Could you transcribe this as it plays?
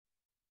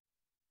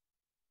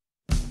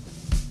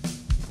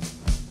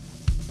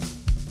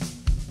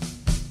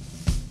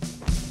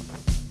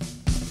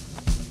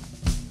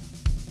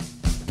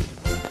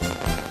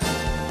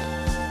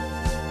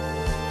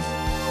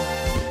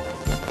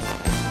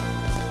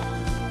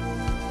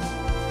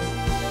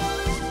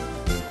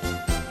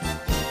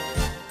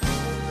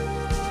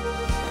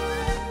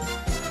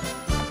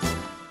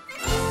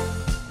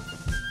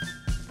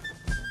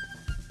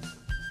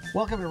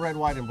Welcome to Red,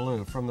 White, and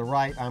Blue. From the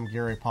right, I'm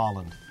Gary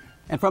Polland.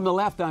 And from the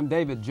left, I'm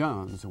David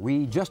Jones.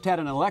 We just had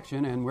an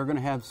election, and we're going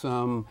to have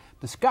some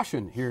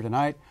discussion here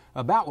tonight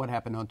about what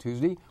happened on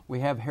Tuesday. We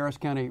have Harris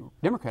County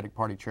Democratic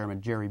Party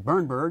Chairman Jerry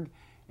Bernberg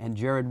and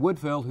Jared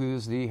Woodfield, who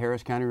is the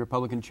Harris County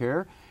Republican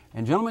Chair.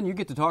 And gentlemen, you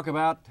get to talk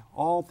about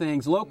all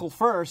things local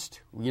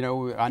first. You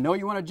know, I know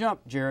you want to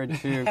jump, Jared,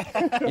 to,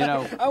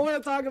 I want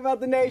to talk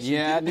about the nation.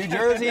 Yeah, New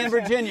Jersey and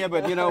Virginia,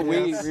 but,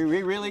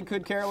 we really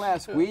could care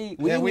less. We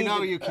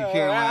know you could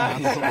care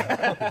less.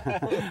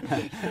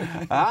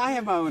 I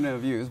have my own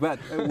views, but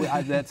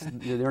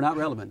they're not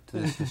relevant to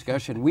this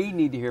discussion. We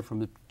need to hear from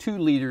the two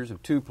leaders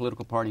of two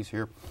political parties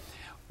here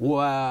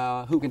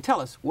who can tell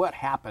us what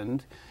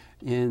happened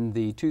in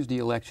the Tuesday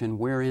election,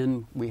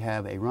 wherein we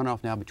have a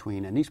runoff now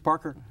between Annise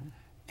Parker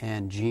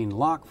and Gene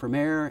Locke for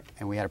mayor,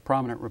 and we had a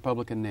prominent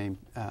Republican named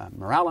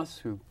Morales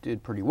who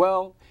did pretty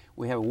well.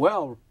 We have a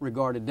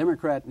well-regarded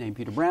Democrat named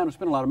Peter Brown who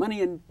spent a lot of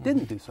money and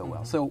didn't do so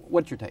well. So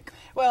what's your take?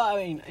 Well,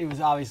 I mean, it was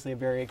obviously a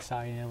very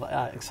exciting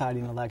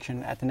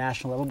election at the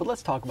national level, but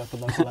let's talk about the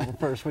local level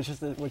first, which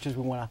is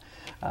we want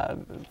to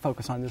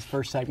focus on this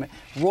first segment.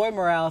 Roy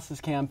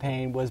Morales'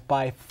 campaign was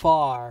by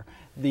far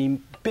the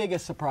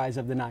biggest surprise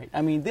of the night.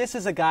 I mean, this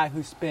is a guy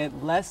who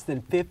spent less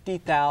than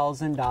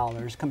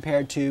 $50,000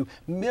 compared to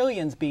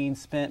millions being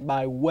spent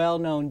by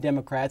well-known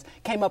Democrats,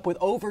 came up with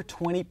over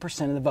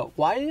 20% of the vote.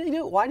 Why did he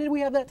do it? Why did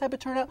we have that type of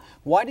turnout?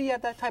 Why did he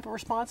have that type of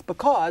response?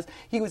 Because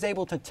he was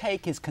able to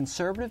take his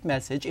conservative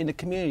message into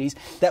communities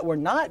that were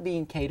not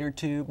being catered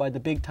to by the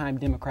big-time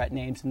Democrat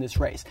names in this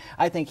race.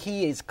 I think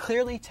he is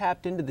clearly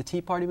tapped into the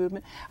Tea Party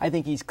movement. I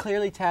think he's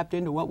clearly tapped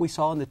into what we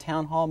saw in the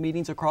town hall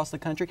meetings across the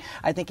country.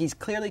 I think he's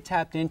clearly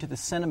tapped into the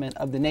sentiment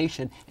of the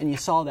nation, and you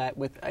saw that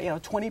with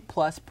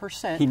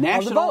 20+% He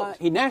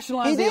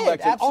nationalized the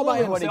election all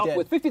by himself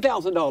with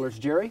 $50,000,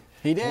 Jerry.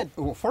 He did.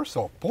 Well, first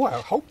of all, boy,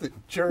 I hope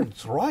that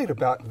Jared's right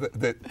about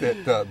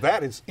that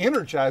is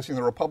energizing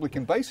the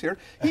Republican base here.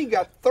 He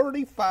got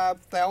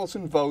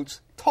 35,000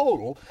 votes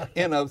total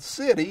in a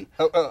city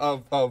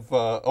of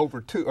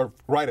over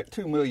right at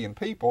 2 million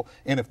people,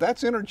 and if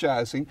that's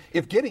energizing,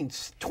 if getting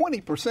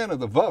 20% of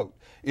the vote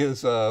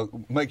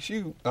makes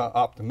you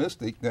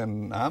optimistic,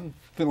 then I'm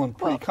feeling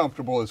pretty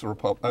comfortable as a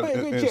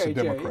Democrat.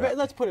 Jerry,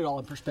 let's put it all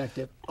in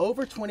perspective.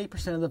 Over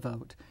 20% of the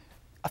vote.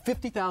 A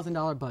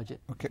 $50,000 budget.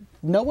 Okay.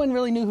 No one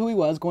really knew who he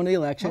was going to the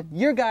election.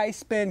 Your guys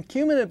spend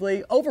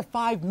cumulatively over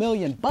 $5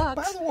 million. By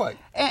the way.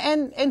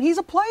 And he's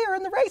a player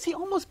in the race. He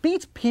almost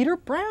beats Peter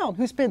Brown,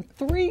 who spent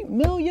 $3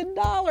 million.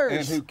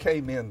 And who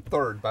came in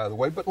third, by the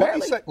way. But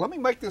let me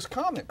make this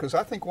comment, because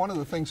I think one of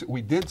the things that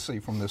we did see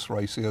from this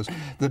race is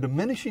the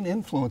diminishing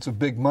influence of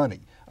big money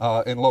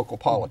in local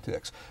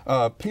politics.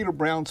 Peter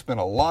Brown spent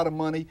a lot of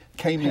money,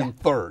 came in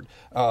third.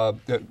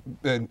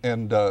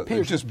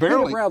 Just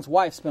barely. Peter Brown's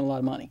wife spent a lot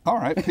of money. All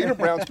right. Peter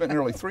Brown spent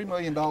nearly $3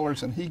 million,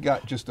 and he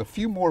got just a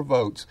few more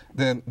votes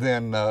than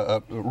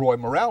Roy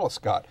Morales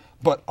got.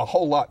 But a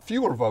whole lot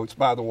fewer votes,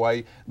 by the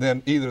way,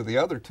 than either the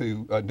other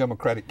two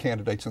Democratic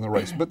candidates in the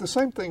race. But the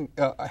same thing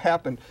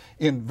happened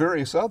in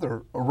various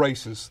other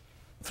races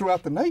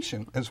throughout the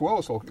nation as well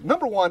as local.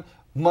 Number one,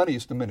 money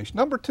is diminished.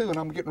 Number two, and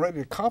I'm getting ready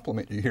to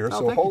compliment you here,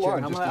 so hold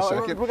on just a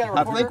second.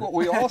 I think what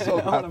we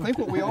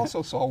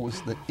also saw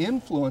was the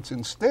influence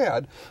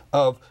instead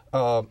of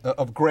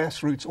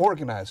grassroots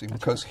organizing.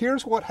 Because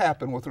here's what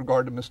happened with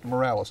regard to Mr.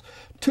 Morales.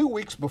 2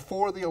 weeks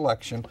before the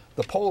election,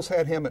 the polls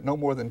had him at no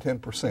more than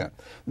 10%.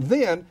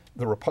 Then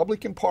the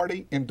Republican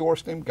Party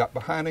endorsed him, got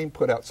behind him,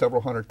 put out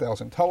several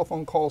 100,000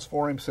 telephone calls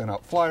for him, sent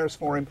out flyers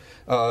for him.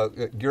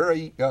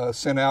 Gary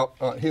sent out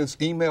his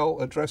email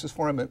addresses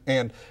for him,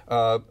 and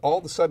all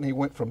of a sudden he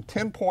went from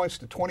 10 points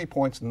to 20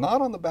 points,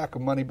 not on the back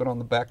of money, but on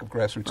the back of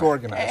grassroots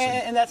organizing.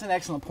 And that's an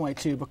excellent point,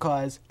 too,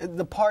 because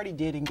the party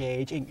did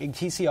engage, and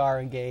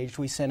TCR engaged.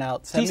 We sent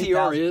out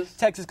 70,000 is?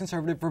 Texas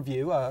Conservative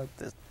Review,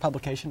 the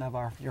publication of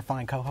your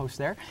fine co-host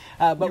there.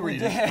 But we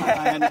did.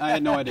 I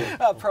had no idea.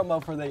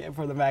 Promo for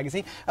the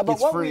magazine. But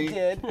it's free.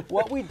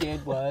 What we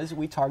did was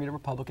we targeted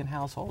Republican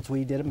households.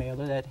 We did a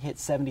mailer that hit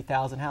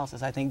 70,000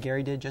 houses. I think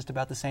Gary did just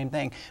about the same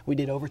thing. We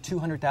did over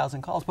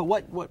 200,000 calls. But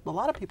what a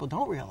lot of people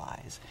don't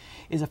realize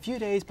is a few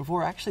days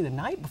before, actually the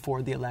night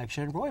before the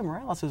election, Roy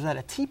Morales was at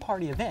a Tea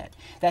Party event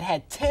that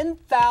had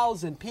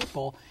 10,000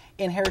 people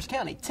in Harris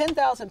County.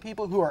 10,000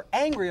 people who are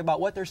angry about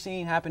what they're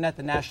seeing happen at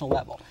the national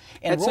level.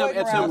 And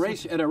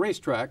at a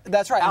racetrack.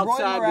 That's right.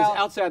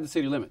 Outside the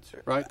city limits,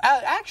 right?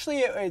 Actually,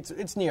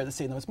 it's near the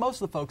city limits.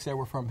 Most of the folks there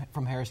were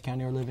from Harris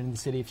County or living in the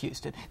city of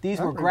Houston. These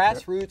were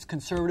grassroots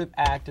conservative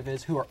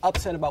activists who are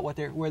upset about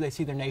where they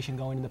see their nation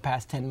going in the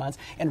past 10 months.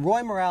 And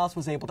Roy Morales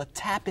was able to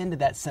tap into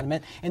that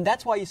sentiment. And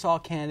that's why you saw a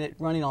candidate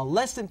running on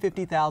less than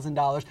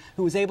 $50,000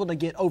 who was able to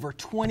get over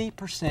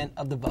 20%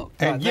 of the vote.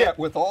 And yet,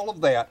 with all of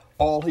that,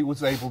 all he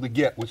was able to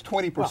get was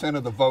 20%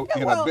 of the vote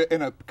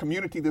in a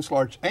community this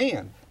large.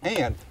 And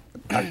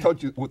I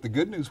told you what the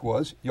good news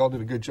was. Y'all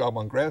did a good job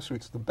on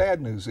grassroots. The bad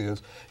news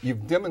is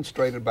you've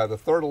demonstrated by the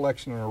third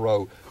election in a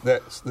row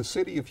that the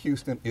city of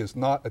Houston is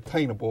not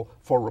attainable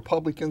for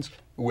Republicans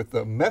with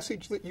the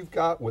message that you've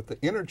got, with the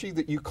energy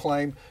that you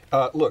claim.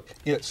 Look,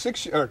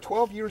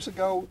 12 years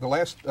ago, the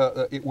last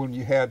when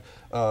you had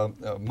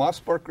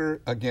Mossberger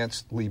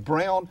against Lee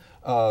Brown,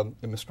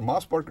 Mr.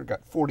 Mossberger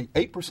got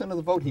 48% of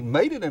the vote. He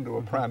made it into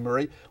a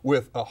primary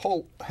with a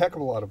whole heck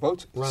of a lot of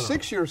votes. Runoff.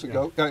 6 years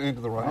ago,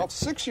 into the runoff. Right.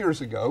 6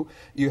 years ago,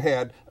 you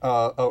had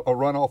a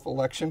runoff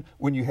election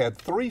when you had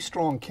three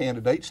strong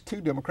candidates,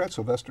 two Democrats,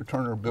 Sylvester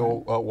Turner,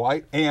 Bill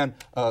White, and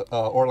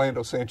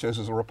Orlando Sanchez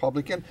as a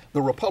Republican.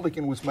 The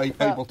Republican was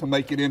able to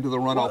make it into the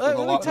runoff with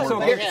a lot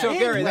more votes. So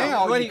Gary,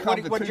 now you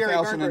come to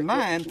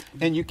 2009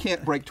 and you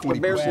can't break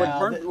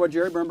 20%. What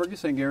Jerry Bernberg is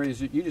saying, Gary, is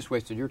that you just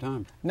wasted your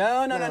time.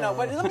 No.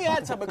 But let me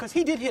add something, because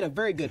he did hit a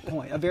very good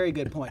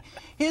point.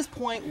 His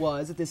point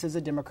was that this is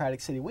a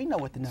Democratic city. We know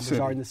what the numbers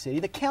are in the city.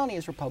 The county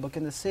is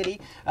Republican. The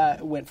city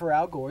went for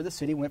Al Gore. The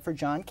city went for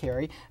John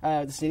Kerry.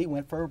 The city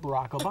went for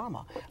Barack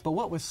Obama. But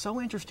what was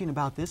so interesting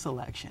about this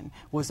election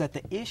was that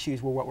the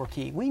issues were what were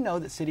key. We know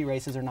that city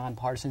races are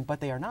nonpartisan, but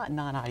they are not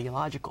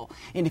non-ideological.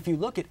 And if you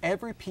look at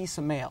every piece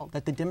of mail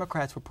that the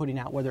Democrats were putting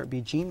out, whether it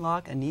be Gene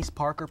Locke, Anise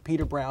Parker,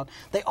 Peter Brown,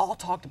 they all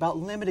talked about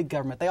limited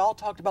government. They all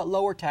talked about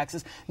lower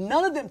taxes.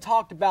 None of them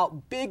talked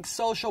about big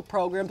social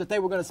programs that they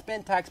were going to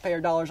spend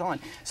taxpayer dollars on.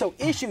 So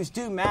issues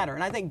do matter.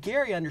 And I think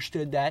Gary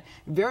understood that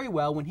very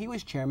well when he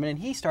was chairman, and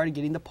he started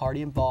getting the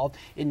party involved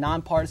in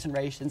nonpartisan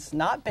races,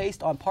 not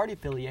based on party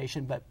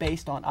affiliation, but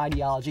based on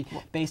ideology,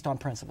 based on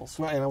principles.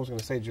 Well, and I was going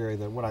to say, Jerry,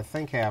 that what I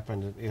think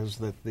happened is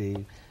that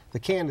the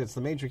candidates,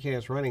 the major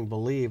candidates running,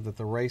 believed that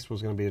the race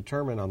was going to be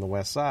determined on the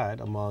West Side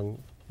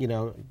among,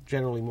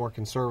 generally more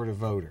conservative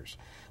voters.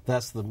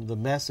 That's the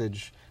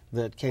message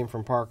that came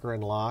from Parker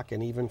and Locke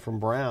and even from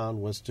Brown,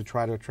 was to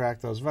try to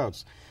attract those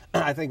votes.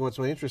 I think what's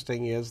really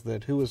interesting is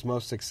that who is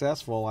most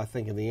successful, I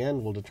think in the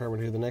end, will determine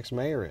who the next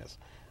mayor is.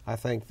 I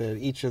think that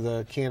each of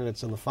the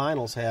candidates in the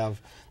finals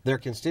have their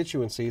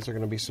constituencies are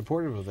going to be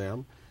supportive of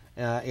them,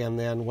 and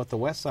then what the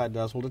West Side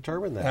does will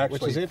determine that, Actually,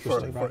 which is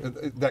interesting.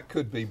 That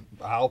could be,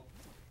 I'll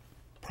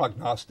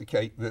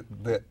prognosticate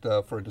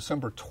that for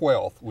December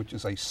 12th, which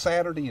is a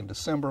Saturday in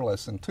December,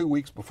 less than 2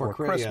 weeks before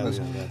Christmas.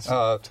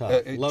 Low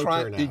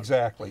turnout.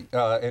 Exactly.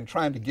 And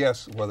trying to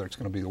guess whether it's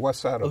going to be the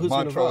West Side or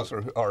Montrose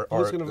or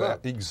who's going to vote.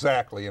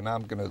 Exactly. And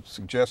I'm going to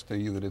suggest to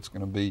you that it's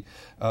going to be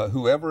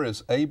whoever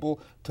is able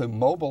to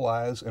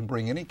mobilize and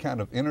bring any kind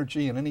of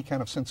energy and any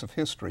kind of sense of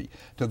history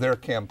to their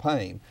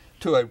campaign,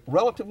 to a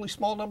relatively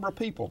small number of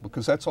people,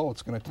 because that's all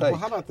it's going to take. Well,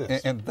 how about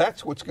this? And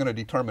that's what's going to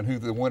determine who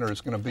the winner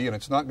is going to be, and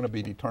it's not going to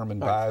be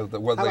determined by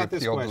whether they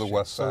appeal to the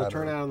West Side. So the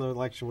turnout in the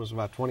election was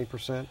about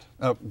 20%?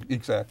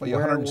 Exactly,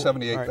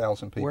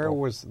 178,000 people. Where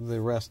was the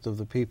rest of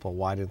the people?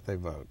 Why didn't they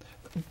vote?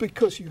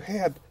 Because you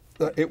had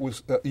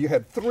you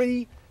had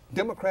three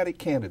Democratic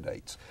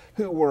candidates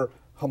who were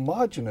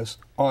homogenous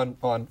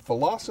on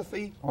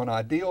philosophy, on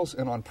ideals,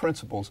 and on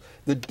principles.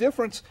 The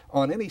difference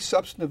on any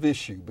substantive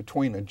issue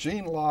between a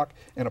Gene Locke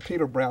and a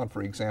Peter Brown,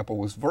 for example,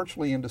 was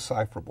virtually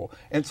indecipherable.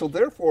 And so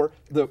therefore,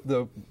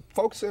 the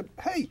folks said,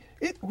 hey,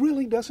 it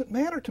really doesn't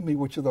matter to me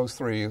which of those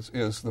three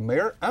is the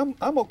mayor. I'm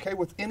okay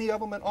with any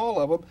of them and all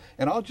of them,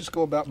 and I'll just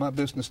go about my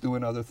business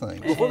doing other things.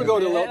 Before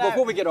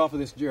we get off of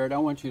this, Jared, I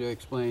want you to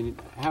explain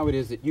how it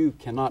is that you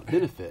cannot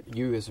benefit,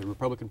 you as a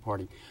Republican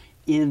Party,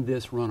 in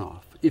this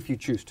runoff, if you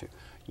choose to.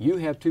 You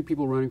have two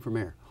people running for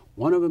mayor.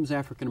 One of them is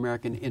African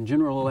American. In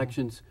general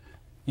elections,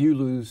 you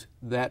lose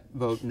that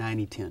vote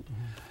 90-10.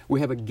 We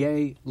have a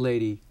gay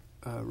lady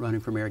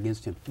running for mayor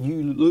against him.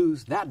 You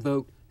lose that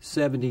vote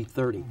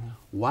 70-30.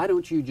 Why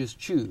don't you just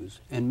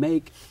choose and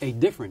make a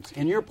difference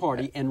in your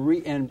party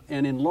and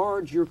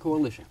enlarge your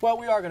coalition? Well,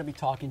 we are going to be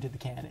talking to the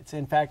candidates.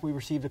 In fact, we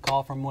received a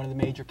call from one of the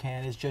major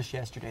candidates just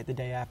yesterday, the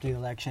day after the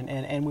election,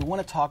 and we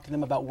want to talk to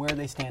them about where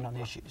they stand on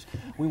issues.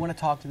 We want to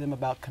talk to them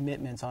about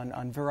commitments on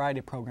a variety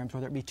of programs,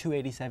 whether it be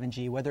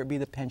 287G, whether it be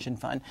the pension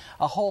fund,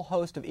 a whole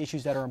host of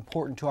issues that are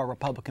important to our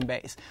Republican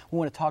base. We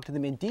want to talk to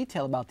them in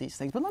detail about these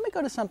things. But let me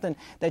go to something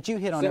that you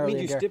hit on earlier. Does that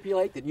mean you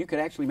stipulate that you could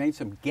actually make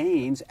some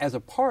gains as a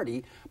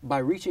party by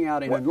reaching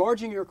out and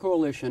enlarging your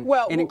coalition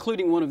and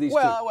including one of these two?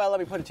 Well, let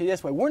me put it to you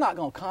this way. We're not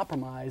going to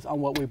compromise on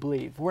what we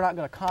believe. We're not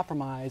going to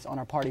compromise on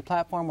our party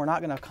platform. We're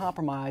not going to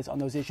compromise on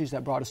those issues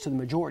that brought us to the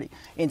majority.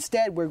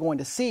 Instead, we're going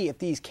to see if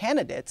these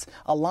candidates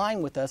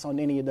align with us on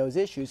any of those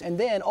issues. And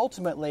then,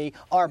 ultimately,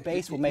 our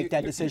base will make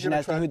that decision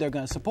as to who they're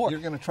going to support. You're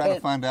going to try to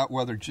find out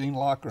whether Gene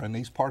Locke or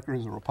Anise Parker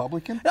is a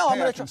Republican? No, I'm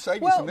going to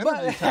save you some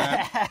interview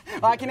time.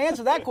 I can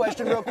answer that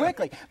question real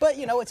quickly. But,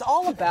 it's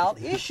all about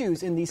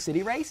issues in these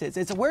city races.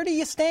 It's where do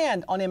you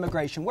stand on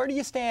immigration? Where do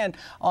you stand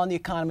on the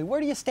economy? Where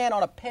do you stand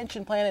on a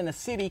pension plan in a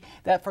city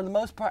that,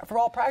 for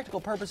all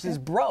practical purposes,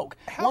 broke?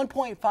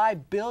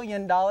 $1.5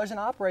 billion in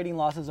operating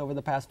losses over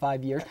the past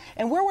 5 years.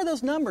 And where were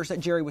those numbers that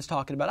Jerry was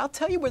talking about? I'll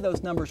tell you where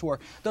those numbers were.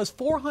 Those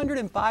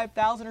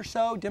 405,000 or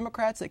so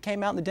Democrats that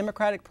came out in the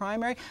Democratic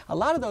primary, a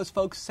lot of those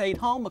folks stayed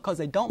home because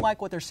they don't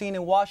like what they're seeing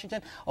in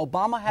Washington.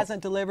 Obama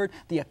hasn't delivered.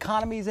 The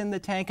economy's in the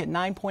tank at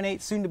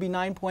 9.8, soon to be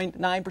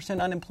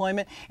 9.9%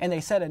 unemployment. And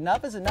they said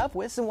enough is enough.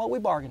 This is what we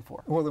bargained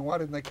for. Well, then why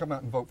didn't they come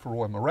out and vote for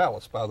Roy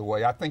Morales, by the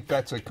way? I think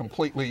that's a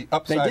completely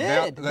upside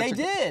down. They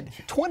did.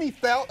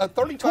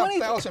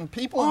 35,000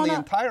 people in the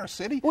entire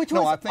city? Which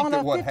was on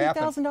a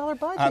 $50,000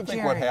 budget, I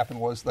think what Jerry. happened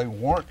was they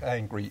weren't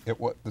angry at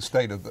what the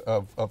state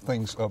of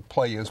things of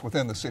play is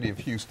within the city of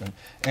Houston.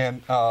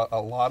 And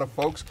a lot of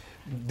folks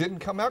didn't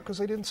come out because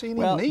they didn't see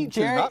any need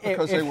Jerry, to, not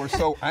because they were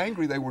so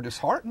angry, they were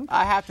disheartened.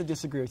 I have to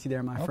disagree with you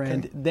there, my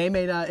friend. They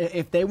may not,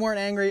 if they weren't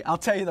angry, I'll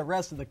tell you the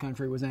rest of the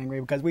country was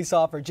angry because we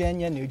saw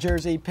Virginia, New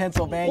Jersey,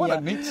 Pennsylvania, What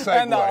a neat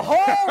segue. and the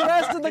whole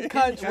rest of the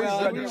country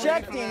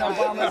rejecting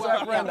Obama's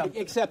referendum.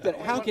 Except that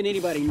how can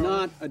anybody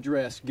not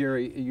address,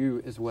 Gary,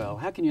 you as well,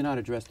 how can you not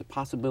address the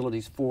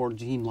possibilities for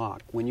Gene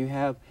Locke when you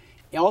have,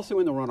 also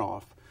in the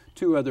runoff,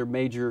 two other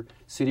major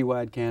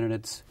citywide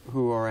candidates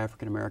who are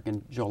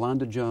African-American,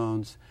 Yolanda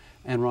Jones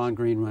and Ron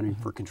Green running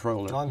for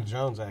controller. Yolanda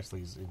Jones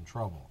actually is in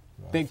trouble.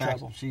 Big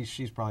trouble.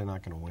 She's probably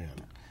not going to win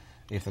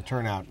if the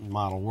turnout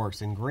model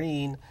works. In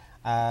Green,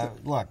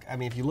 look, I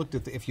mean, if you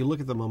look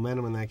at the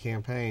momentum in that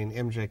campaign,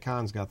 M.J.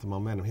 Khan's got the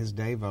momentum. His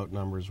day vote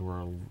numbers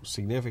were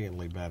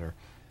significantly better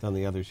than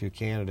the other two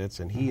candidates,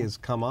 and he has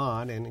come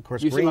on. And of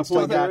course, Green's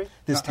still got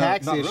this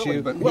tax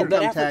issue, but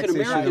African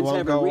Americans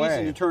have a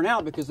reason to turn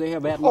out because they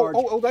have at large.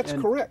 That's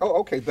correct.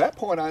 Okay, that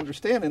point I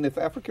understand. And if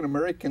African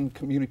American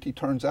community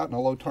turns out in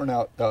a low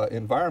turnout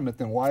environment,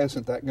 then why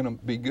isn't that going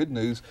to be good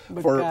news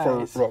for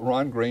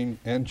Ron Green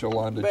and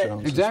Yolanda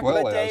Jones as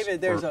well? But David,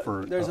 there's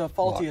a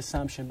faulty Locke.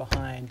 assumption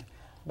behind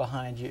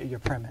your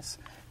premise.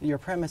 Your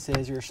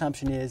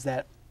assumption is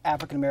that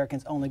African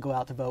Americans only go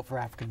out to vote for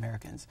African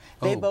Americans.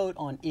 They vote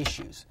on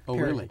issues. Oh,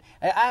 period. really?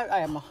 I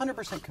am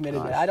 100%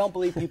 committed to that. I don't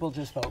believe people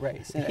just vote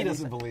race. He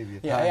doesn't believe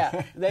you.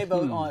 Yeah. They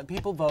vote on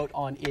people vote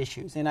on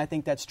issues, and I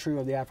think that's true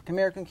of the African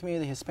American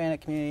community, the Hispanic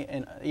community,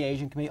 and the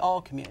Asian community.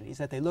 All communities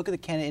that they look at the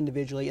candidate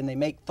individually and they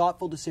make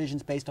thoughtful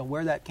decisions based on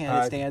where that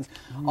candidate stands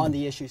on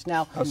the issues.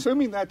 Now,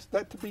 assuming that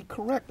to be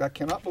correct, I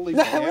cannot believe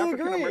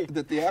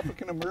that the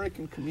African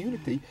American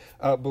community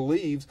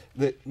believes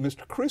that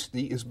Mr.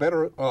 Christie is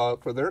better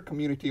for their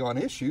community on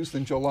issues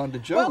than Yolanda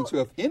Jones, who,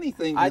 if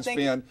anything, has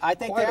been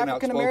quite an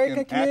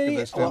outspoken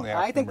activist in the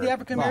I think the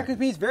African American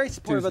community is very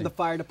supportive of the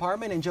fire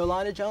department, and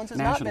Yolanda Jones has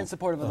not been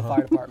supportive of the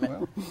fire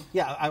department.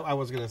 Yeah, I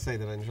was going to say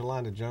that in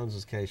Yolanda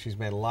Jones's case, she's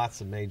made lots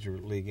of major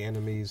league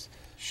enemies.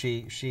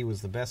 She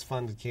was the best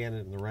funded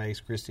candidate in the race,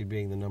 Christie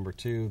being the number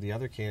 2. The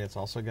other candidates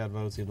also got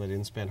votes, even though they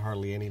didn't spend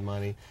hardly any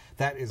money.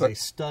 That is a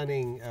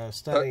stunning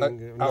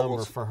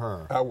number for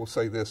her. I will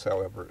say this,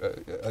 however,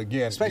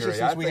 again, especially Gary,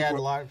 since we had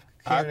a lot of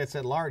candidates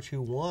at large who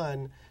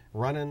won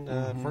running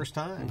first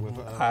time with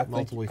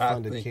multiply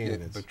funded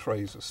candidates. It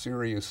betrays a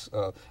serious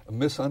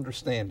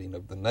misunderstanding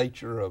of the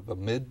nature of a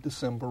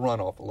mid-December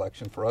runoff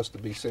election for us to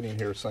be sitting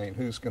here saying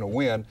who's going to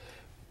win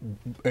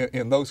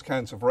in those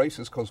kinds of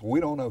races because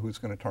we don't know who's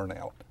going to turn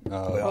out.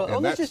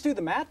 Let's just do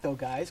the math, though,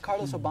 guys.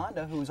 Carlos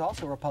Obando, who was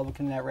also a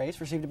Republican in that race,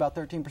 received about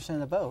 13% of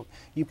the vote.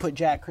 You put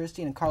Jack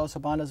Christie and Carlos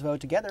Obando's vote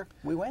together,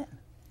 we win.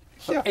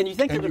 Yeah. And you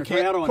think they're going to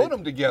turn out on put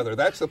them together.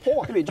 That's the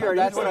point. I mean, Jared,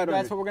 that's what we're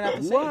going to have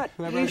to see.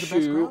 What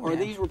issue are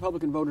these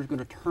Republican voters going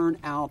to turn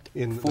out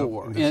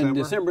for in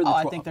December?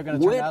 I think they're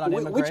going to turn out on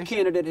immigration. Which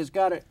candidate has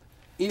got an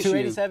issue?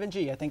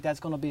 287G. I think that's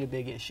going to be a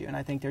big issue, and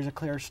I think there's a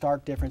clear,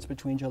 stark difference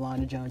between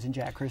Yolanda Jones and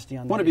Jack Christie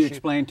on that issue. One of you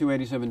explain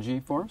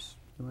 287G for us?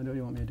 You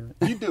want me to do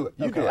it? You do it.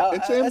 You do Okay.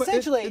 it.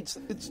 Essentially, it's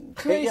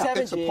 287G.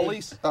 It's a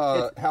police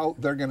how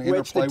they're going to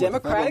interplay with the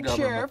federal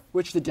government.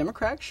 Which the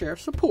Democratic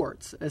sheriff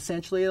supports.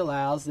 Essentially, it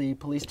allows the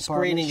police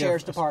department, the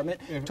sheriff's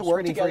department, to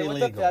work together with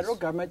the federal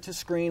government to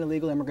screen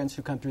illegal immigrants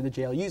who come through the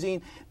jail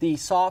using the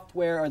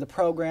software or the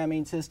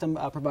programming system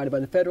provided by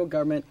the federal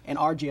government, and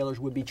our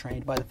jailers would be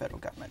trained by the federal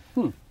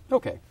government.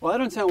 Okay. Well, that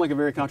doesn't sound like a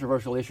very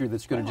controversial issue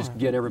that's going to just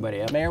get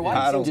everybody out. Mayor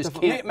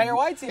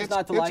White seems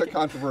not to like it. It's a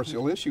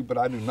controversial issue, but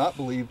I do not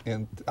believe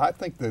in. I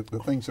think that the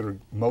things that are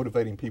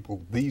motivating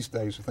people these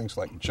days are things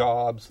like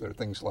jobs. There are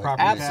things like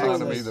property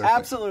taxes.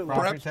 Absolutely.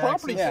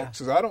 Property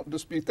taxes. I don't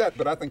dispute that,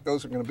 but I think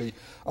those are going to be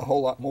a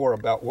whole lot more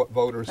about what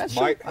voters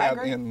might have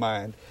in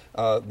mind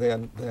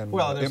than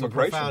well, there's immigration a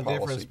profound policy,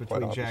 difference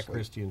between quite Jack obviously.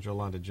 Christie and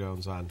Yolanda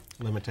Jones on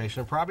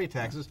limitation of property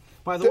taxes.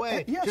 By the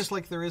way, just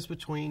like there is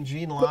between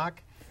Gene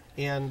Locke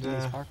and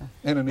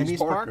Denise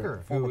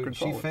Parker, who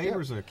she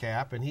favors a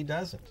cap and he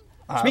doesn't.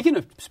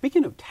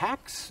 Speaking of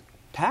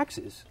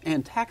taxes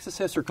and tax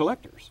assessor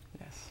collectors,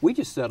 we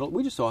just saw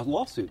a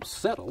lawsuit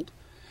settled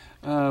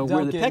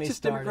where the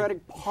Texas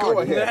Democratic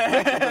Party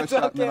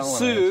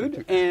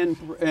sued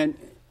and.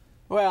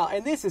 Well,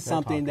 and this is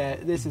something that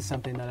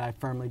I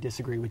firmly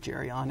disagree with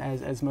Jerry on,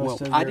 as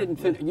most of. I didn't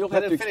finish. You'll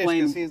have to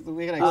explain.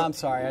 I'm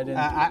sorry, I didn't.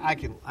 I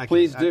can.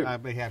 Please do.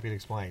 I'd be happy to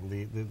explain.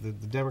 The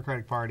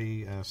Democratic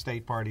Party,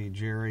 state party,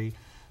 Jerry,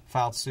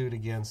 filed suit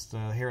against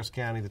Harris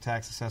County, the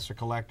tax assessor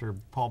collector,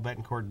 Paul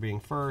Betancourt being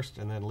first,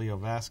 and then Leo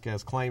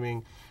Vasquez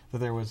claiming that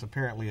there was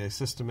apparently a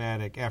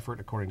systematic effort,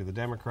 according to the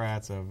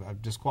Democrats,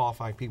 of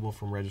disqualifying people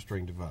from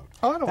registering to vote.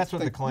 That's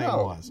what the claim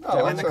was.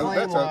 No, and the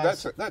claim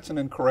was, that's an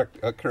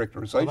incorrect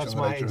characterization. Well, that's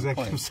my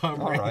executive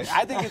summary. All right.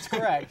 I think it's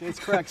correct. It's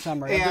correct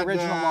summary of the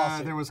original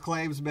lawsuit. There was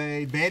claims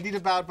made, bandied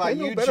about by They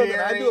know you, better than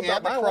I Jerry, do about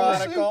and the my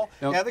Chronicle,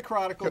 lawsuit. and the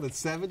Chronicle, that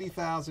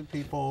 70,000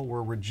 people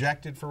were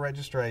rejected for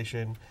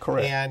registration.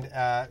 Correct.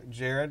 And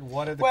Jared,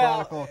 what did the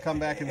Chronicle come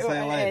back and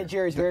say later? And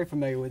Jerry's very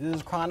familiar with this.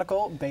 This is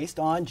Chronicle based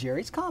on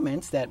Jerry's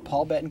comments that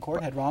Paul Betancourt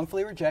had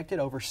wrongfully rejected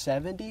over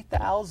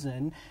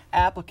 70,000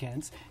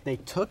 applicants. They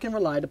took and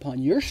relied upon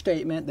your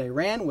statement. They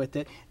ran with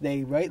it.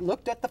 They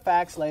looked at the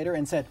facts later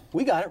and said,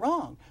 we got it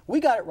wrong. We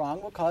got it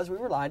wrong because we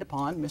relied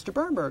upon Mr.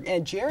 Bernberg.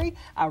 And Jerry,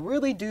 I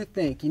really do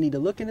think you need to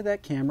look into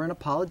that camera and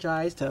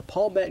apologize to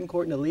Paul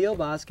Betancourt and to Leo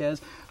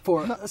Vasquez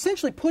for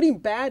essentially putting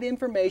bad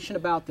information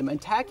about them,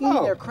 attacking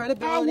their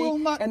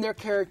credibility and their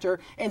character,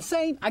 and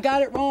saying, I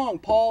got it wrong,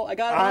 Paul. I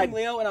got it wrong,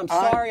 Leo, and I'm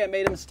sorry I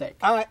made a mistake.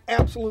 I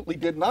absolutely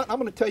did not. I'm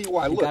going to tell you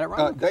why. got it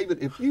wrong. David,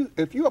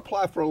 if you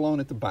apply for a loan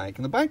at the bank,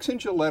 and the bank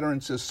sends you a letter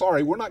and says,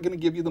 sorry, we're not going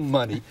to give you the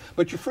money,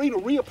 but you're free to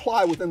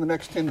reapply within the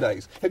next 10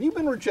 days. Have you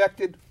been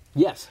rejected?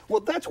 Yes.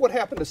 Well, that's what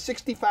happened to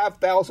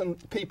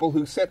 65,000 people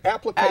who sent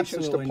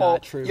applications Absolutely to Paul.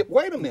 not true.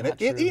 Wait a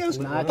minute. It is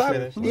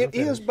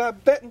by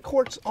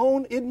Betancourt's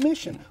own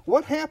admission.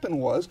 What happened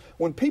was,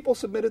 when people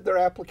submitted their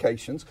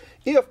applications,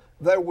 if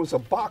there was a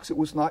box that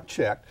was not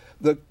checked,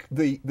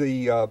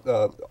 the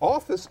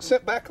office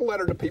sent back a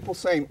letter to people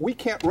saying, we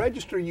can't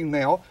register you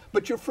now,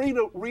 but you're free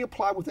to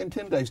reapply within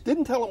 10 days.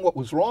 Didn't tell them what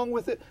was wrong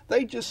with it.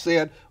 They just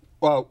said,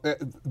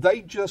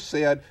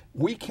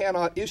 we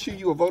cannot issue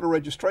you a voter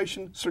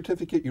registration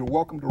certificate. You're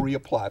welcome to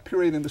reapply.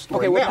 Period. End of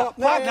story. Okay,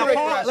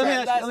 Paul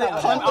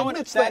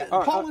admits that.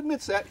 Paul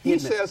admits that. He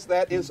says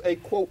that is a,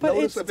 quote, But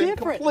notice it's of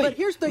different. incomplete, But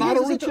here's the not a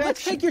here's the- rejection.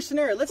 Let's take your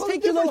scenario. Let's Well,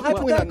 take the your little difference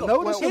between a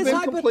hypothetical. notice of His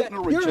incomplete and a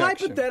Your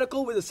rejection.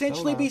 hypothetical would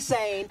essentially be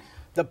saying,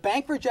 the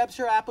bank rejects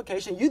your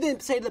application. You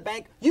then say to the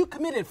bank, you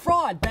committed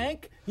fraud,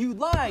 bank. You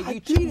lied. You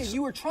cheated.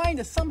 You were trying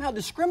to somehow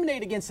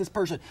discriminate against this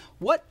person.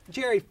 What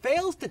Jerry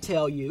fails to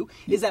tell you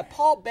is that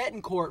Paul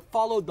Betancourt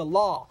followed the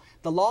law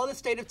of the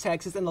state of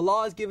Texas, and the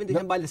law is given to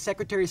him by the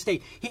Secretary of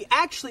State. He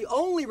actually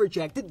only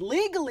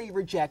legally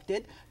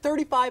rejected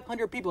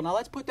 3,500 people. Now,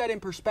 let's put that in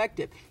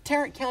perspective.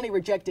 Tarrant County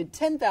rejected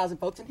 10,000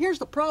 folks, and here's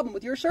the problem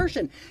with your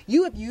assertion.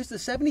 You have used the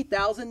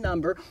 70,000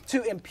 number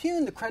to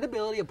impugn the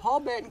credibility of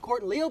Paul Betancourt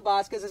and Leo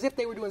Vasquez as if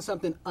they were doing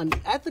something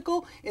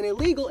unethical and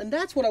illegal, and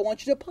that's what I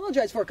want you to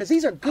apologize for, because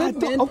these are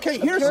good men. Okay,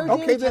 wait a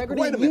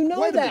minute. You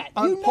know that.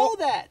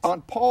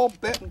 On Paul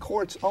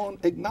Betancourt's own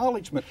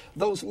acknowledgement,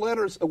 those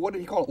letters, what do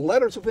you call it,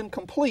 letters of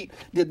incomplete,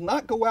 did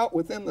not go out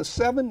within the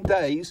 7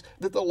 days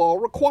that the law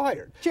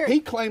required. Jerry. He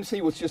claims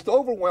he was just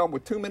overwhelmed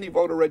with too many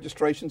voter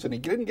registrations and he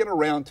didn't get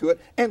around to it.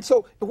 And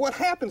so what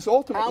happens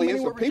ultimately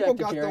is that people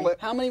got the letter.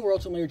 How many were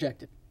ultimately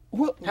rejected?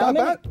 Well, How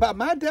many? by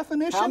my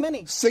definition, How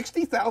many?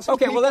 60,000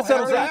 Okay, people well, that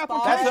settles had their that.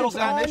 applications That settles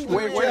that. initially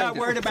We're not rejected.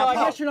 worried So about I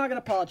Paul. guess you're not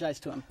going to apologize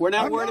to him. We're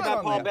not I'm worried not about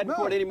on Paul that,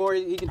 Betancourt no. anymore.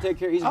 He can take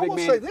care. He's a I big will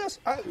man. say this.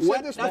 I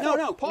said this before.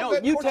 No. Paul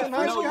You Betancourt's a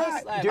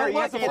nice guy. Jerry, you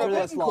I have to like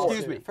answer Paul this. Betancourt.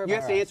 Excuse me. You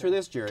have to answer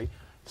this, Jerry.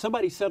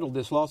 Somebody settled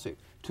this lawsuit.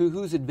 To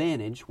whose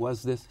advantage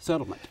was this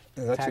settlement?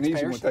 That's an easy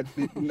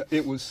Taxpayers? one.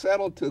 It was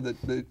settled to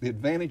the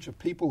advantage of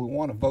people who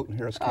want to vote in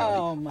Harris County.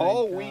 Oh, my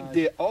all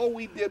God.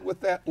 we did with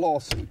that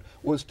lawsuit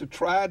was to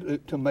try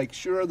to make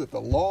sure that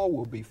the law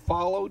will be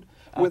followed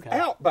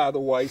without, by the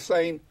way,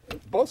 saying,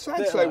 both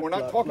sides say we're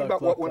not talking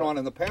about what went on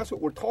in the past, but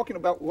we're talking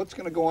about what's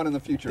going to go on in the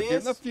future.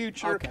 In the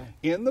future,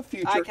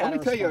 let me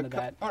tell you,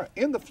 all right,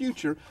 in the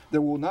future,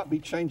 there will not be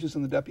changes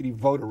in the deputy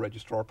voter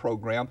registrar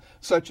program,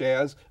 such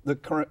as the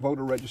current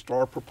voter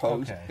registrar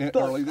proposed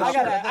early this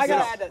year. I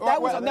got to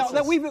add.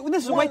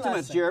 This is way too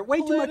much, Jerry. Way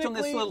too much on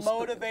this little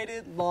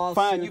motivated lawsuit.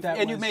 Fine, that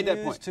and you've was made that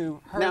used point.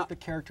 to hurt Now, the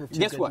character of two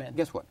guess good what? men.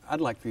 Guess what?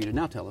 I'd like for you to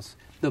now tell us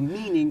the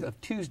meaning of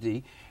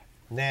Tuesday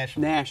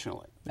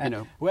nationally. You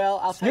know, Well,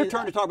 I'll it's tell your you,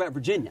 turn to talk about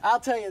Virginia.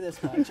 I'll tell you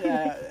this much.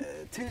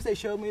 Tuesday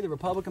showed me the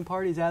Republican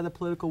Party is out of the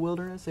political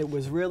wilderness. It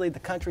was really the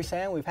country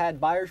saying we've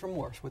had buyer's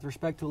remorse with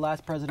respect to the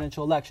last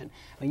presidential election.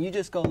 I mean, you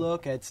just go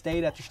look at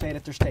state after state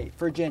after state.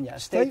 Virginia.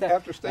 State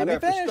after state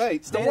after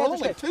state. There were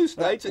only 2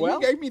 states, and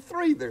you gave me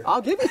 3 there.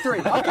 I'll give you 3.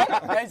 Okay,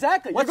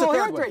 exactly. What's You're the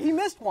going third here 3. one? He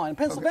missed one.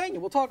 Pennsylvania.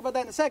 We'll talk about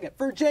that in a second.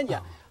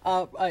 Virginia.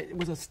 It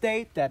was a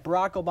state that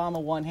Barack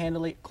Obama won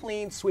handily,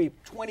 clean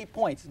sweep, 20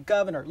 points.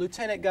 Governor,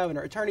 lieutenant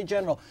governor, attorney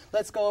general.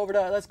 Let's go over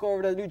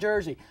to New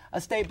Jersey,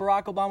 a state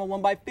Barack Obama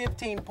won by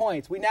 15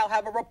 points. We now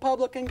have a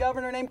Republican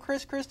governor named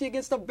Chris Christie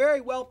against a very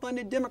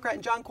well-funded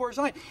Democrat, John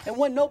Corzine. And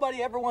one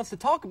nobody ever wants to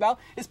talk about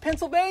is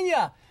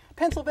Pennsylvania.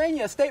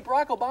 Pennsylvania, a state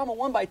Barack Obama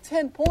won by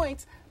 10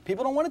 points.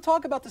 People don't want to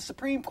talk about the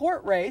Supreme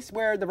Court race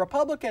where the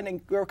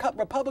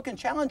Republican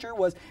challenger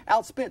was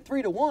outspent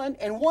 3-1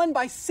 and won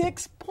by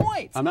 6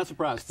 points. I'm not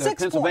surprised.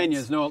 6 Pennsylvania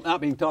points. is not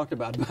being talked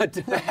about, but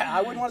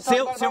I wouldn't want to talk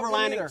about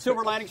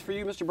silver linings for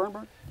you, Mr.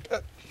 Bernberg?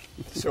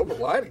 Silver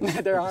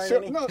linings. There aren't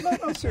any. No,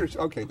 seriously.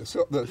 Okay, the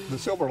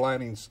silver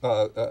linings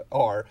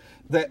are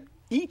that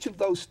each of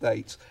those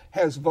states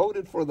has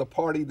voted for the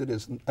party that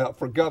is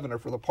for governor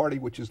for the party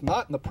which is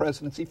not in the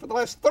presidency for the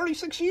last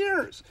 36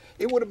 years.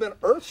 It would have been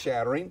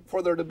earth-shattering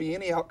for there to be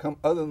any outcome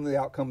other than the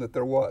outcome that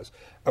there was.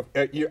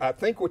 I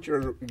think what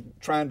you're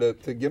trying to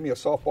give me a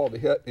softball to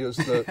hit is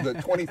the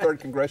 23rd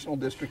Congressional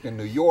District in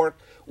New York,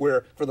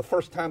 where for the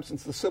first time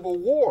since the Civil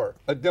War,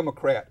 a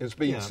Democrat is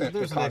being sent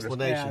to Congress.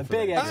 Explanation for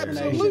big that.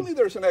 explanation. Absolutely,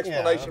 there's an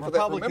explanation for that.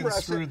 Republicans Remember, I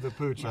screwed said, the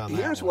pooch on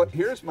that.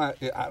 Here's my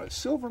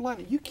silver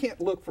lining. You can't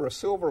look for a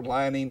silver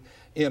lining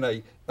in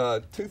a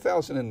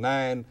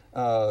 2009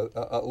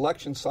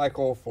 election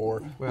cycle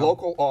for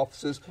local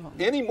offices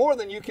any more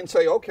than you can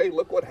say, okay,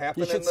 look what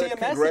happened in the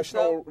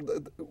congressional.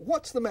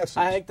 What's the message?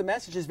 I think the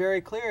message is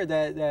very clear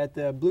that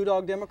the Blue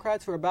Dog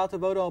Democrats who are about to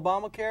vote on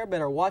Obamacare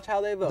better watch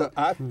how they vote.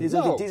 These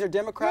are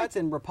Democrats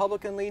in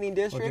Republican-leaning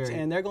districts,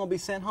 Jerry, and they're going to be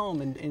sent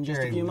home in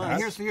just a few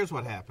months. Here's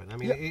what happened. I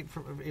mean,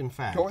 in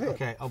fact, Go ahead.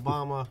 okay,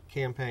 Obama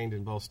campaigned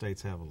in both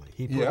states heavily.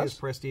 He put his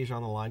prestige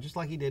on the line, just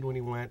like he did when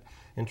he went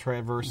and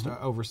traversed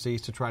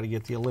overseas to try to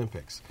get the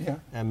Olympics. Yeah.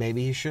 And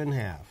maybe he shouldn't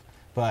have.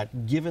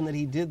 But given that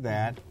he did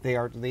that, they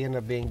end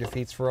up being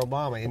defeats for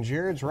Obama. And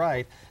Jared's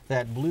right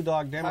that Blue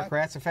Dog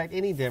Democrats, in fact,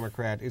 any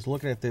Democrat, is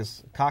looking at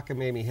this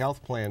cockamamie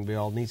health plan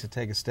bill, needs to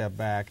take a step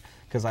back,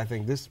 because I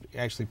think this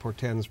actually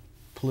portends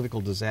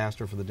political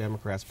disaster for the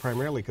Democrats,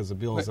 primarily because the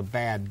bill is a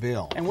bad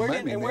bill. And where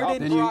didn't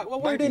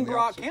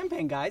Barack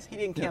campaign, guys? He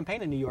didn't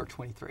campaign in New York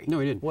 23. No,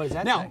 he didn't. What does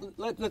that now, say?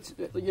 let's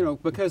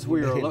because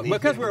we're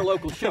a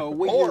local show.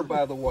 Or,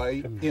 by the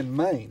way, in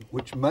Maine,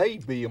 which may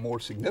be a more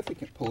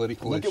significant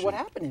political Look issue. at what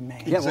happened in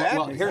Maine. Yeah,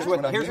 Exactly. here's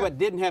That's what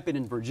didn't happen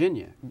in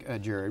Virginia,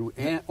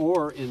 Jared,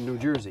 or in New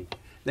Jersey.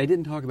 They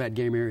didn't talk about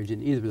gay marriage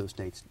in either of those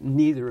states.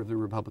 Neither of the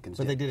Republicans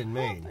But did. they did in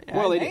Maine.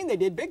 Well, in Maine they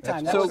did big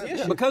time. That So was the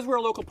issue. because we're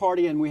a local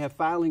party and we have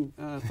filing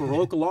for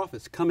local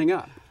office coming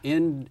up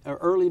in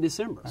early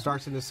December.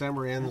 Starts in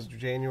December, ends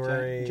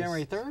January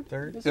 3rd?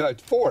 3rd? Yeah,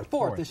 it's fourth.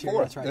 Fourth this year,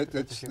 that's right.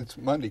 It's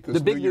Monday because The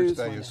New big Year's news,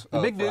 Day is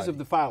the big news Friday. of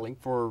the filing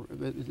for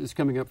is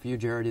coming up for you,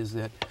 Jared, is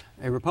that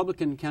a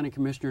Republican county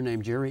commissioner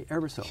named Jerry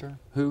Ebersole,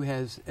 who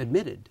has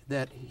admitted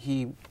that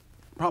he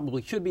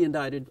probably should be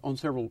indicted on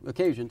several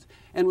occasions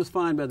and was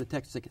fined by the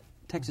Texas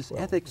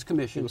Ethics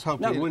Commission. He was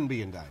hoping he wouldn't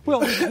be indicted.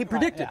 Well, he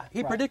predicted. yeah,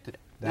 He right. predicted it.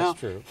 That's now,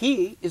 true.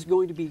 He is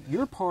going to be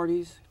your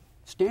party's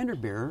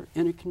standard bearer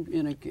in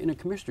a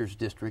commissioner's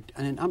district,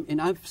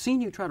 and I've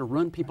seen you try to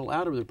run people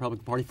out of the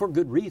Republican Party for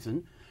good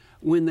reason.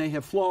 When they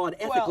have flawed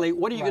ethically,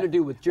 what are you going to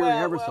do with Jerry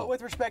Ebersole? Well,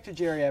 with respect to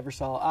Jerry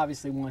Ebersole,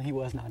 obviously, one, he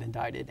was not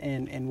indicted,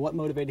 and what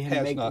motivated him to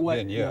Has make not what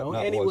been yet. no,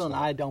 Not and he was will.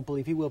 not. I don't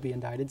believe he will be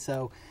indicted.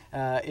 So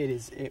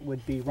it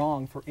would be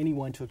wrong for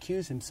anyone to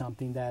accuse him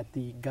something that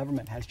the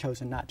government has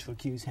chosen not to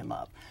accuse him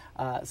of.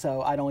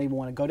 So I don't even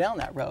want to go down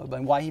that road.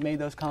 But why he made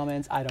those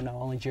comments, I don't know.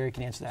 Only Jerry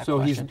can answer that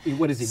question. So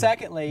what is he?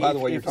 Secondly, By the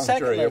way, you're talking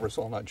Jerry secondly,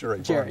 Ebersole, not Jerry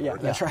Jerry, yeah,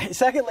 Barnard. that's right.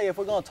 Secondly, if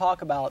we're going to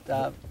talk about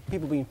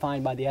people being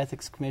fined by the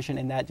Ethics Commission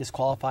and that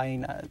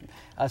disqualifying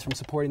us from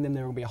supporting them,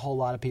 there will be a whole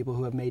lot of people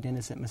who have made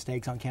innocent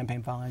mistakes on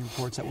campaign filing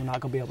reports that we're not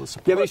going to be able to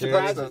support. Do you have any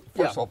surprises?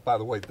 First off, by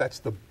the way, that's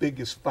the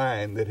biggest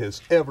fine that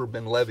has ever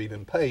been levied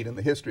and paid in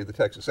the history of the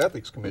Texas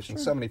Ethics Commission,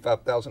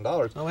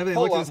 $75,000. Well, maybe they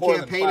looked at his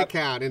campaign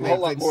account and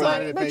they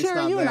decided it But based Jerry,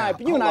 on you and I,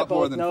 that. you and I Whole lot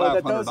more both than know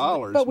that those.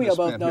 $500 But we both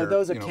misspent know here,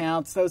 those you know.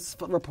 accounts, those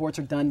reports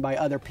are done by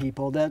other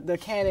people. The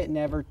candidate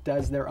never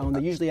does their own.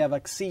 They usually have a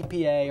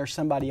CPA or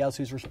somebody else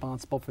who's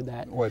responsible for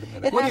that. Wait a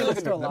minute. What are you happens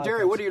looking to a lot of Jerry,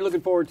 folks. what are you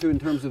looking forward to in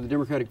terms of the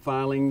Democratic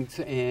filings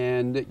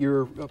and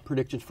your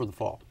predictions for the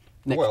fall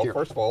next Well, year?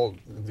 first of all,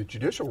 the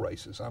judicial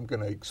races. I'm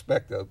going to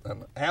expect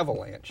an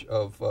avalanche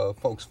of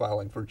folks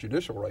filing for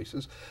judicial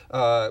races.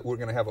 We're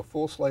going to have a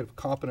full slate of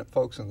competent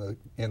folks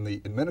in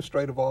the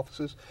administrative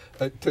offices.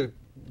 To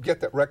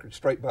get that record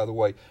straight, by the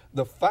way,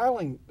 the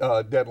filing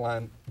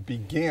deadline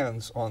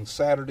begins on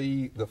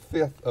Saturday, the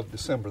 5th of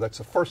December. That's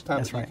the first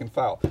time that you can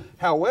file.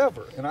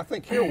 However, and I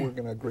think here we're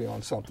going to agree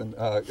on something,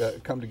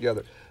 come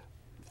together.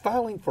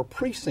 Filing for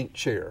precinct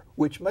chair,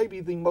 which may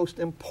be the most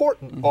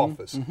important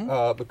office,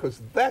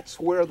 because that's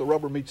where the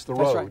rubber meets the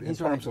road right. in He's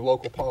terms right. of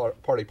local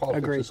party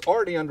politics. Agreed. It's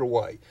already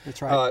underway.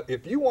 That's right.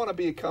 If you want to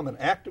become an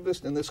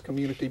activist in this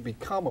community,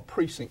 become a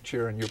precinct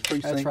chair in your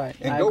precinct, That's right.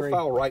 and I go agree.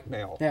 file right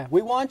now. Yeah,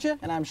 we want you,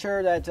 and I'm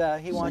sure that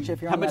he wants you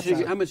if you're How on much that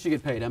side. how much do you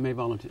get paid? I may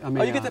volunteer. I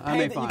may, You get I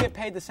may you get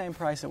paid the same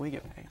price that we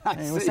get paid. I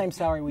The see. same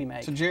salary we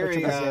make. So, Jerry,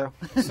 which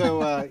is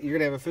zero. you're going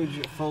to have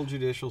a full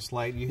judicial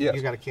slate. You Yes.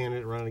 got a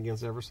candidate running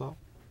against Ebersole?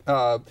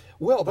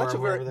 Well, that's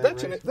Or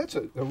that's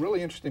a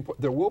really interesting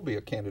point. There will be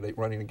a candidate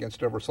running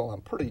against Eversole.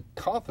 I'm pretty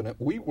confident.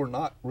 We were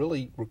not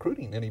really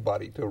recruiting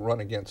anybody to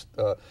run against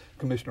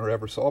Commissioner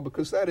Eversole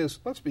because that is,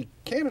 let's be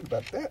candid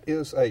about it, that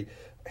is a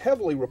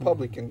heavily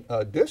Republican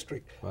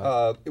district.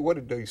 Right. What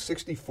did it do,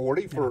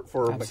 60-40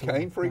 for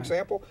McCain, for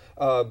example?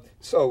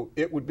 So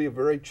it would be a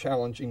very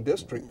challenging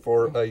district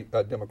for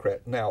a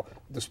Democrat. Now,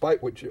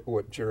 despite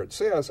what Jared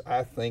says,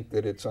 I think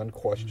that it's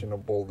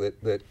unquestionable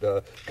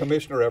that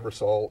Commissioner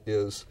Eversole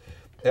is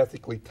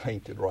ethically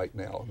tainted right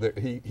now.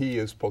 He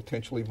is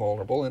potentially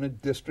vulnerable in a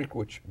district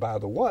which, by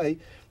the way,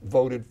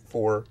 voted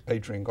for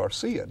Adrian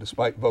Garcia,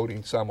 despite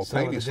voting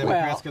simultaneously. So the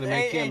Democrats going to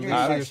make him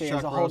the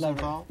Chuck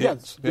Rosenthal?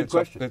 Yes, good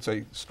question. It's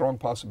a strong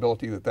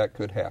possibility that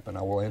could happen.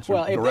 I will answer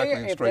well,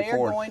 directly and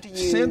straightforward.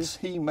 Since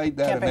he made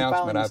that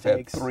announcement, I've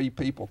had 3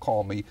 people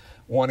call me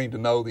wanting to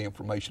know the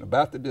information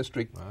about the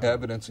district,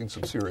 evidencing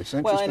some serious interest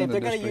in the district. Well, and if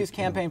they're going to use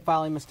campaign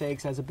filing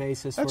mistakes as a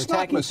basis for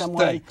attacking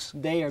someone,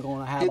 they are going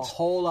to have a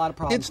whole lot of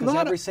problems because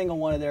every single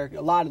one of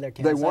a lot of their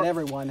candidates, not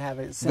everyone, have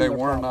a similar They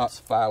were problems. not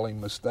filing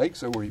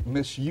mistakes. They were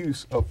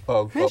misuse of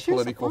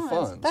political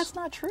funds. That's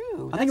not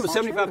true. I think it was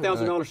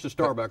 $75,000 to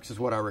Starbucks, is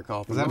what I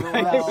recall. Is that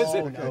right?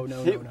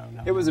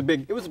 No. It was a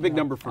big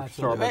number for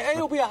Starbucks.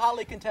 It'll be a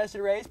hotly contested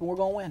race, but we're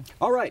going to win.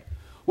 All right.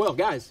 Well,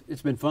 guys,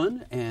 it's been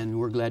fun, and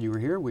we're glad you were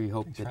here. We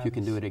hope that you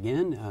can do it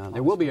again.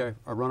 There will be a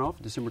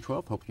runoff December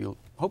 12th.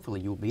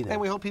 Hopefully you'll be there. And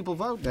we hope people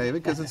vote,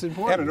 David, because it's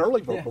important. And an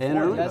early vote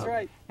before. That's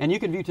right. And you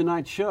can view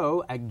tonight's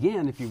show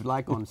again, if you'd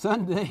like, on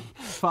Sunday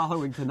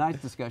following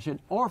tonight's discussion,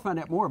 or find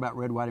out more about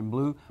Red, White, and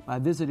Blue by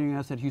visiting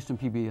us at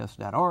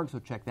HoustonPBS.org. So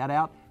check that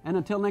out. And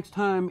until next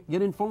time,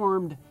 get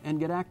informed and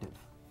get active.